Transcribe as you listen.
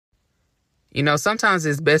Sometimes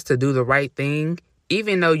it's best to do the right thing,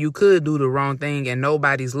 even though you could do the wrong thing and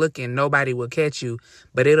nobody's looking, nobody will catch you,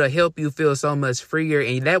 but it'll help you feel so much freer.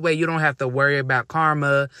 And that way you don't have to worry about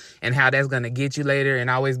karma and how that's going to get you later and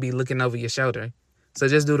always be looking over your shoulder. So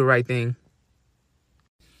just do the right thing.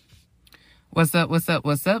 What's up,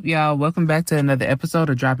 y'all? Welcome back to another episode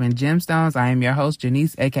of Dropping Gemstones. I am your host,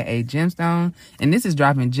 Janice, aka Gemstone, and this is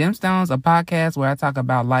Dropping Gemstones, a podcast where I talk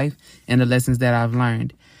about life and the lessons that I've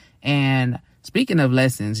learned. And speaking of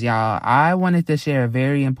lessons, y'all, I wanted to share a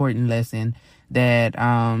very important lesson that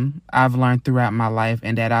I've learned throughout my life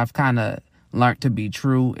and that I've kind of learned to be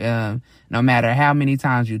true no matter how many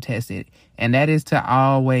times you test it. And that is to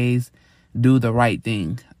always do the right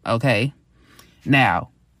thing, okay? Now,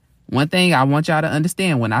 one thing I want y'all to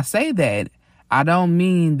understand, when I say that, I don't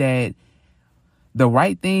mean that the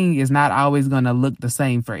right thing is not always going to look the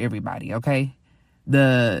same for everybody, okay?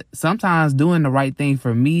 Sometimes doing the right thing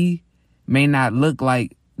for me may not look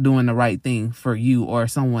like doing the right thing for you or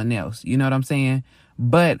someone else. You know what I'm saying?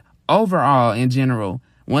 But overall, in general,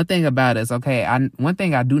 one thing about us, okay, one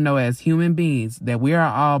thing I do know as human beings, that we are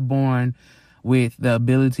all born with the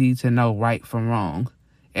ability to know right from wrong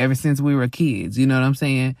ever since we were kids. You know what I'm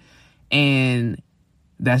saying? And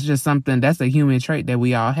that's just that's a human trait that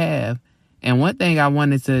we all have. And one thing I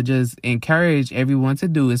wanted to just encourage everyone to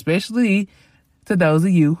do, especially to those of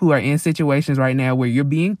you who are in situations right now where you're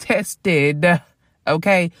being tested,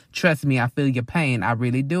 okay? Trust me, I feel your pain. I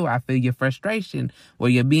really do. I feel your frustration where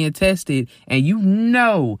you're being tested and you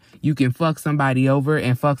know you can fuck somebody over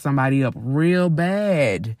and fuck somebody up real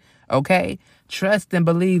bad, okay? Trust and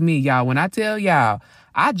believe me, y'all. When I tell y'all,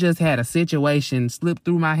 I just had a situation slip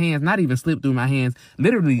through my hands, not even slip through my hands,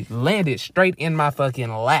 literally landed straight in my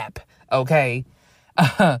fucking lap, okay?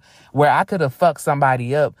 Where I could have fucked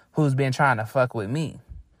somebody up who's been trying to fuck with me.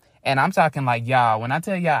 And I'm talking like, y'all, when I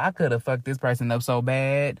tell y'all I could have fucked this person up so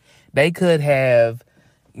bad, they could have,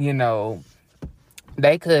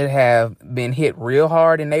 they could have been hit real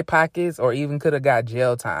hard in their pockets or even could have got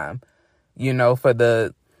jail time, for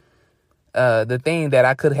the thing that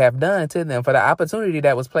I could have done to them, for the opportunity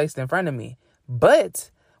that was placed in front of me. But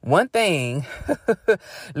one thing,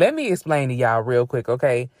 let me explain to y'all real quick,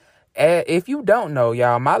 okay? If you don't know,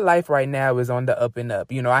 y'all, my life right now is on the up and up.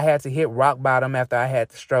 I had to hit rock bottom after I had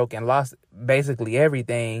the stroke and lost basically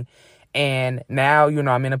everything. And now,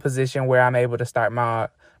 I'm in a position where I'm able to start my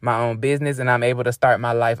own business and I'm able to start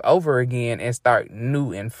my life over again and start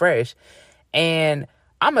new and fresh. And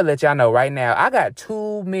I'm going to let y'all know right now, I got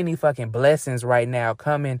too many fucking blessings right now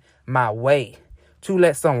coming my way to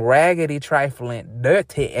let some raggedy, trifling,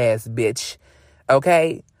 dirty ass bitch,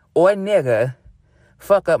 okay, or nigga,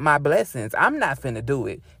 fuck up my blessings. I'm not finna do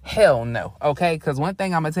it. Hell no, okay? Because one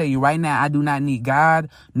thing I'm going to tell you right now, I do not need God,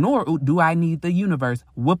 nor do I need the universe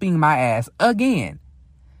whooping my ass again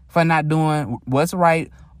for not doing what's right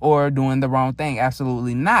or doing the wrong thing.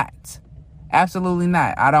 Absolutely not. Absolutely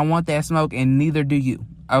not. I don't want that smoke, and neither do you.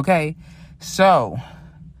 Okay? So,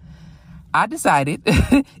 I decided,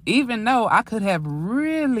 even though I could have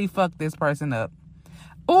really fucked this person up,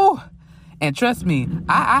 and trust me,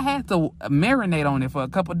 I had to marinate on it for a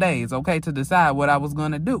couple days, okay, to decide what I was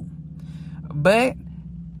going to do. But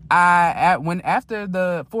after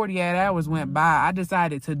the 48 hours went by, I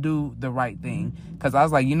decided to do the right thing. Because I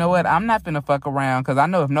was like, you know what? I'm not finna fuck around. Because I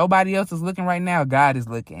know if nobody else is looking right now, God is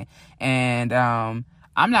looking. And I'm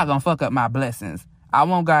not going to fuck up my blessings. I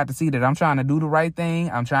want God to see that I'm trying to do the right thing.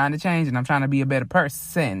 I'm trying to change and I'm trying to be a better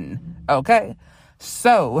person. Okay?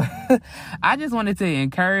 So, I just wanted to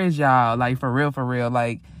encourage y'all, like, for real.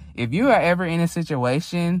 Like, if you are ever in a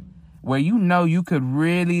situation where you could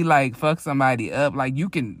really, like, fuck somebody up, like, you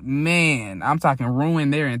can, man, I'm talking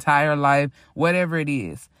ruin their entire life, whatever it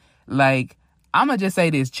is. Like, I'm going to just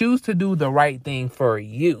say this, choose to do the right thing for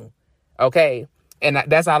you, okay? And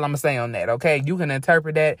that's all I'm going to say on that, okay? You can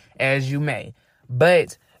interpret that as you may.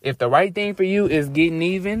 But if the right thing for you is getting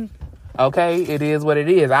even, okay, it is what it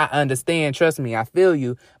is. I understand. Trust me. I feel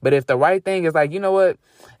you. But if the right thing is like, you know what?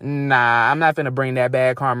 Nah, I'm not finna bring that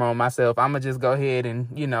bad karma on myself. I'm gonna just go ahead and,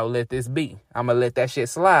 let this be. I'm gonna let that shit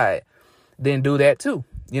slide. Then do that too.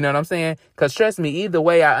 You know what I'm saying? Because trust me, either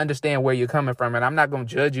way, I understand where you're coming from. And I'm not gonna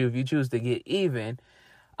judge you if you choose to get even.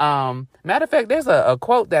 Matter of fact, there's a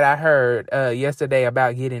quote that I heard yesterday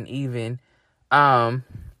about getting even.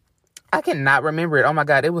 I cannot remember it. Oh my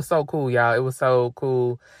God, it was so cool, y'all. It was so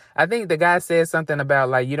cool. I think the guy said something about,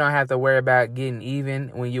 like, you don't have to worry about getting even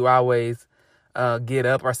when you always get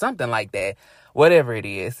up or something like that. Whatever it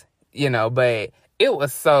is, but it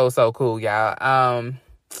was so cool, y'all.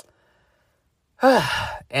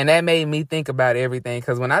 And that made me think about everything.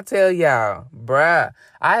 Because when I tell y'all, bruh,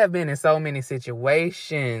 I have been in so many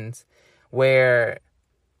situations where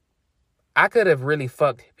I could have really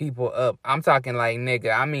fucked people up. I'm talking like,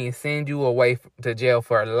 nigga, I mean, send you away to jail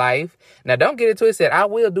for life. Now, don't get it twisted. I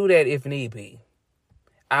will do that if need be.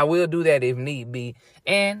 I will do that if need be.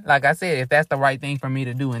 And like I said, if that's the right thing for me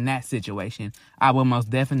to do in that situation, I will most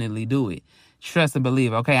definitely do it. Trust and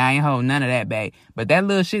believe. Okay, I ain't holding none of that back. But that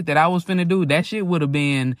little shit that I was finna do, that shit would have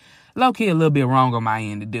been low-key a little bit wrong on my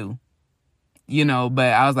end to do. You know,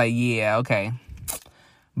 but I was like, yeah, okay.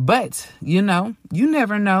 But, you know, you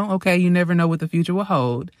never know. Okay, you never know what the future will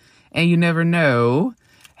hold. And you never know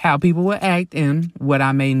how people will act and what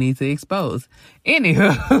I may need to expose.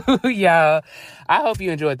 Anywho, y'all, I hope you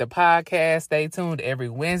enjoyed the podcast. Stay tuned every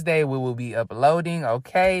Wednesday. We will be uploading,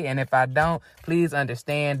 okay? And if I don't, please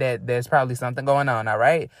understand that there's probably something going on, all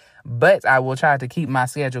right? But I will try to keep my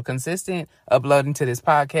schedule consistent, uploading to this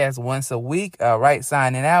podcast once a week. All right,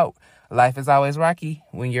 signing out. Life is always rocky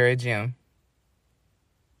when you're at gym.